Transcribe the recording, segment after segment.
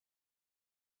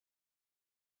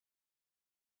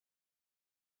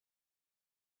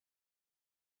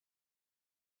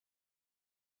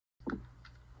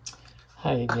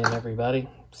Hi again, everybody.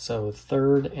 So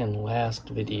third and last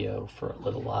video for a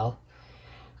little while.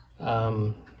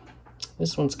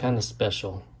 This one's kind of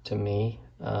special to me.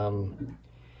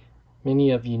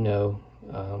 Many of you know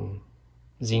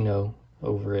Zeno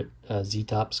over at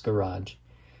Z-Tops Garage.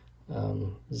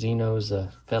 Zeno's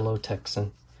a fellow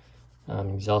Texan.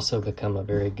 He's also become a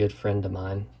very good friend of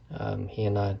mine. He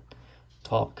and I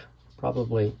talk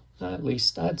probably at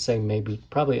least, I'd say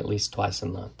probably at least twice a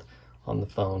month on the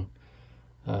phone.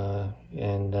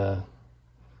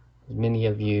 Many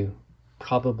of you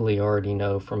probably already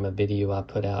know from a video I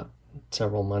put out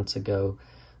several months ago,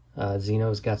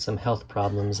 Zeno's got some health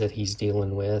problems that he's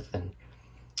dealing with, and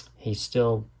he's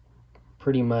still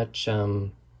pretty much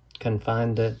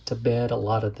confined to bed a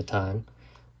lot of the time.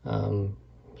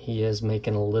 He is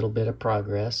making a little bit of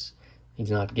progress.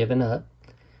 He's not giving up,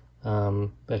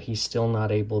 but he's still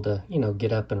not able to,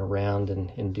 get up and around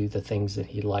and do the things that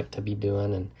he'd like to be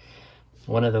doing. And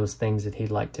one of those things that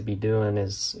he'd like to be doing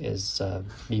is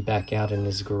be back out in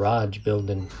his garage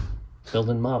building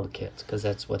model kits, because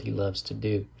that's what he loves to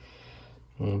do.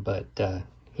 But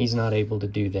he's not able to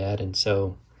do that, and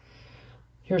so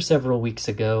here several weeks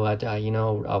ago, I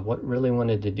really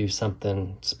wanted to do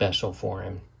something special for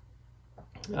him,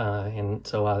 and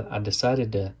so I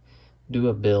decided to do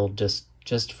a build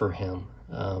just for him.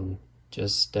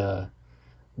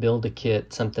 Build a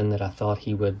kit, something that I thought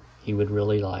he would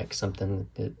really like, something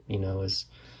that is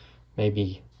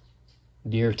maybe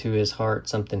dear to his heart,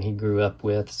 something he grew up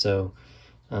with. So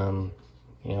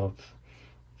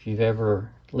if you've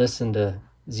ever listened to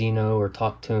Zeno or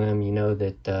talked to him, you know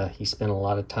that he spent a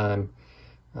lot of time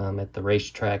at the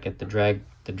racetrack, at the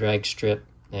drag strip,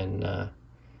 and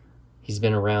he's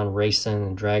been around racing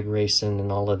and drag racing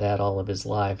and all of that all of his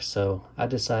life. So I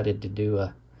decided to do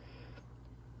a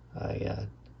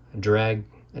drag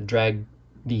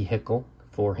vehicle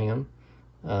for him,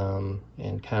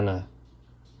 and kind of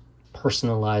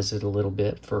personalize it a little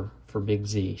bit for Big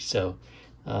Z. So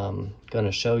going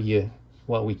to show you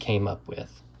what we came up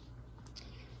with.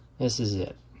 This is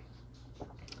it.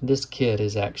 This kit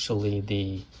is actually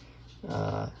the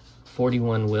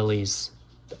 41 Willys,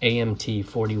 AMT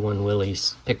 41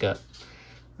 Willys pickup.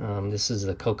 This is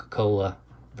the Coca-Cola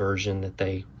version that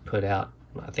they put out,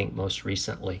 I think, most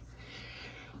recently.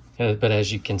 But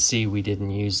as you can see, we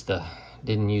didn't use the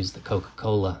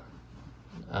Coca-Cola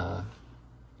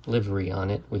livery on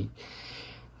it.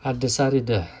 I decided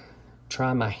to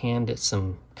try my hand at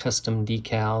some custom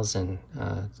decals, and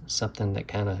something that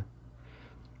kind of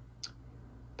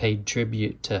paid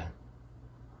tribute to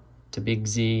Big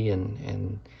Z,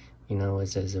 and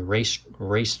as a race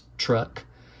truck.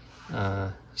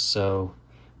 So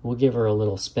we'll give her a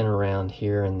little spin around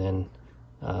here, and then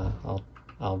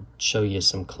I'll show you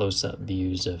some close-up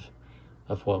views of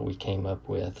what we came up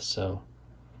with. So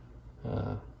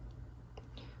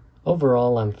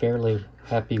overall, I'm fairly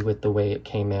happy with the way it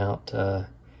came out.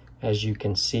 As you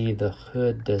can see, the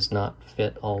hood does not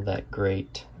fit all that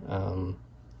great,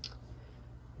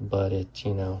 but it's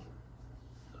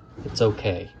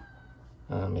okay.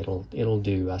 It'll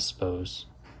do, I suppose.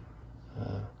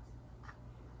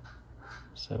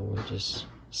 So we'll just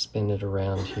spin it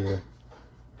around here,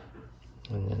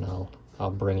 and then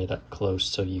I'll bring it up close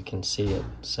so you can see it.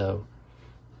 So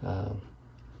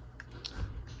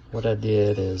what I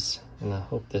did is, and I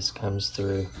hope this comes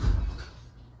through,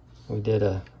 we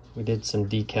did some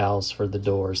decals for the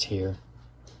doors here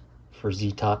for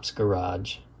Z-Tops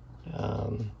Garage,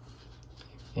 and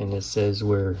it says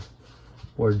where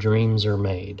dreams are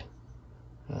made.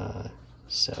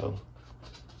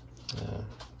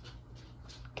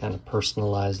 Kind of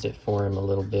personalized it for him a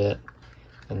little bit.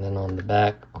 And then on the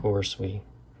back, of course, we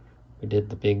did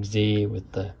the Big Z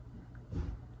with the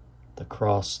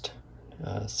crossed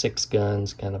 6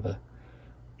 guns, kind of a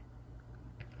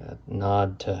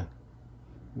nod to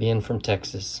being from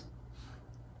Texas.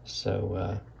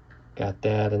 So got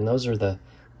that, and those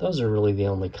are really the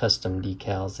only custom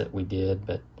decals that we did,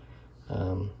 but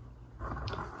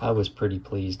I was pretty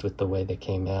pleased with the way they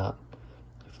came out.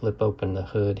 Flip open the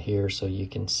hood here so you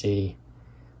can see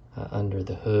under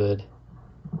the hood,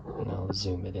 and I'll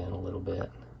zoom it in a little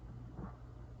bit,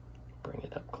 bring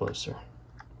it up closer.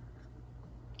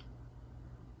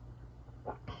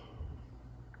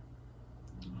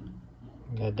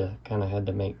 I had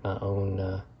to make my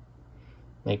own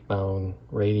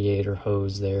radiator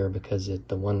hose there, because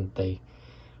the one that they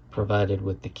provided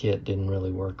with the kit didn't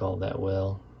really work all that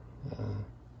well.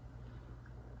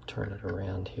 Turn it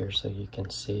around here so you can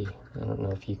see. I don't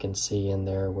know if you can see in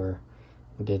there where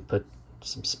we did put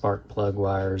some spark plug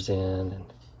wires in and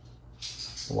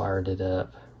wired it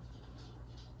up.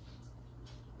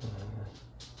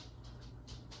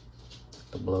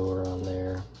 the blower on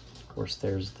there. Of course,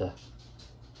 there's the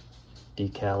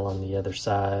decal on the other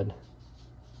side.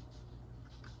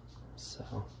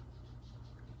 So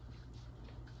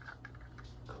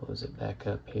close it back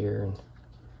up here and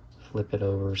flip it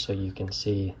over so you can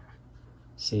see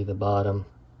the bottom.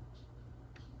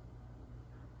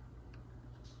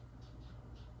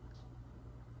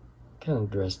 Kind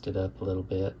of dressed it up a little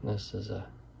bit. This is a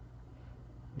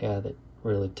guy that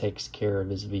really takes care of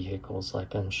his vehicles,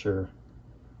 like I'm sure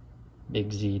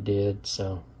Big Z did,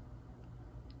 so,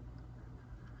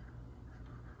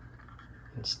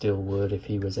 and still would if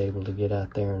he was able to get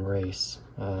out there and race.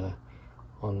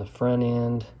 On the front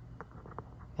end,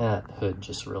 that hood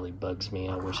just really bugs me.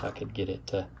 I wish I could get it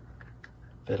to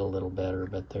fit a little better,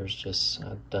 but there's just,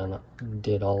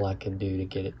 did all I could do to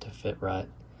get it to fit right.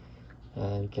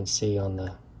 You can see on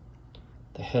the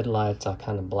headlights, I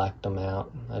kind of blacked them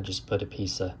out. I just put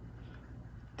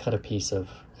cut a piece of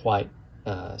white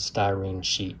styrene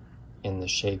sheet in the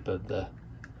shape of the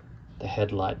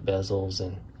headlight bezels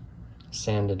and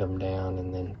sanded them down,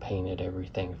 and then painted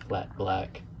everything flat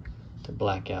black to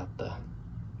black out the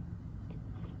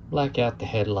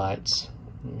headlights.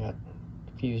 You got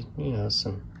a few,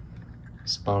 some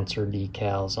sponsor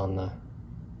decals on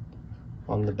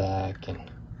the back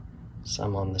and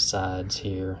some on the sides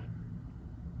here.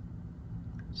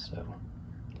 So,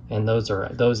 and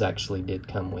those actually did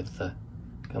come with the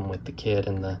kit,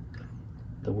 and the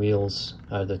wheels,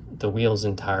 or the wheels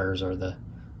and tires are the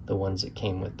ones that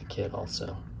came with the kit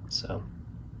also. So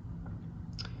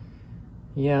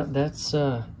yeah, that's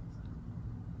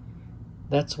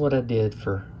what I did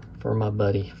for my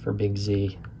buddy, for Big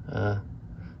Z.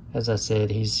 As I said,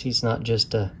 he's not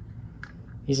just a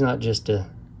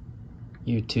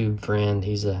YouTube friend.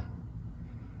 He's a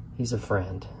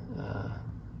friend,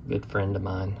 good friend of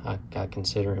mine. I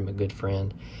consider him a good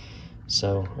friend.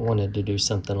 So I wanted to do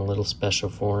something a little special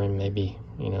for him. Maybe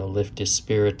lift his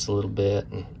spirits a little bit,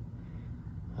 and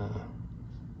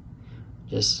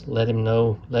just let him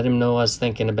know I was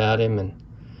thinking about him, and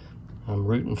I'm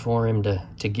rooting for him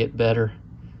to get better.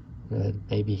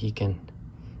 Maybe he can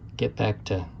get back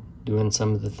to doing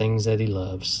some of the things that he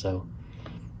loves. So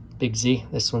Big Z,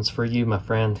 this one's for you, my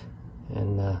friend,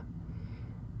 and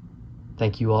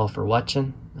thank you all for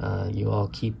watching. You all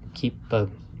keep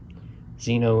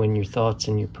Zeno in your thoughts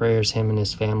and your prayers, him and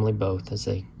his family both, as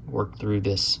they work through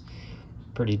this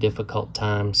pretty difficult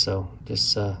time. So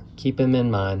just keep him in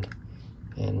mind,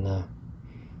 and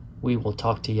we will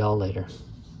talk to y'all later.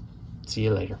 See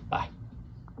you later. Bye.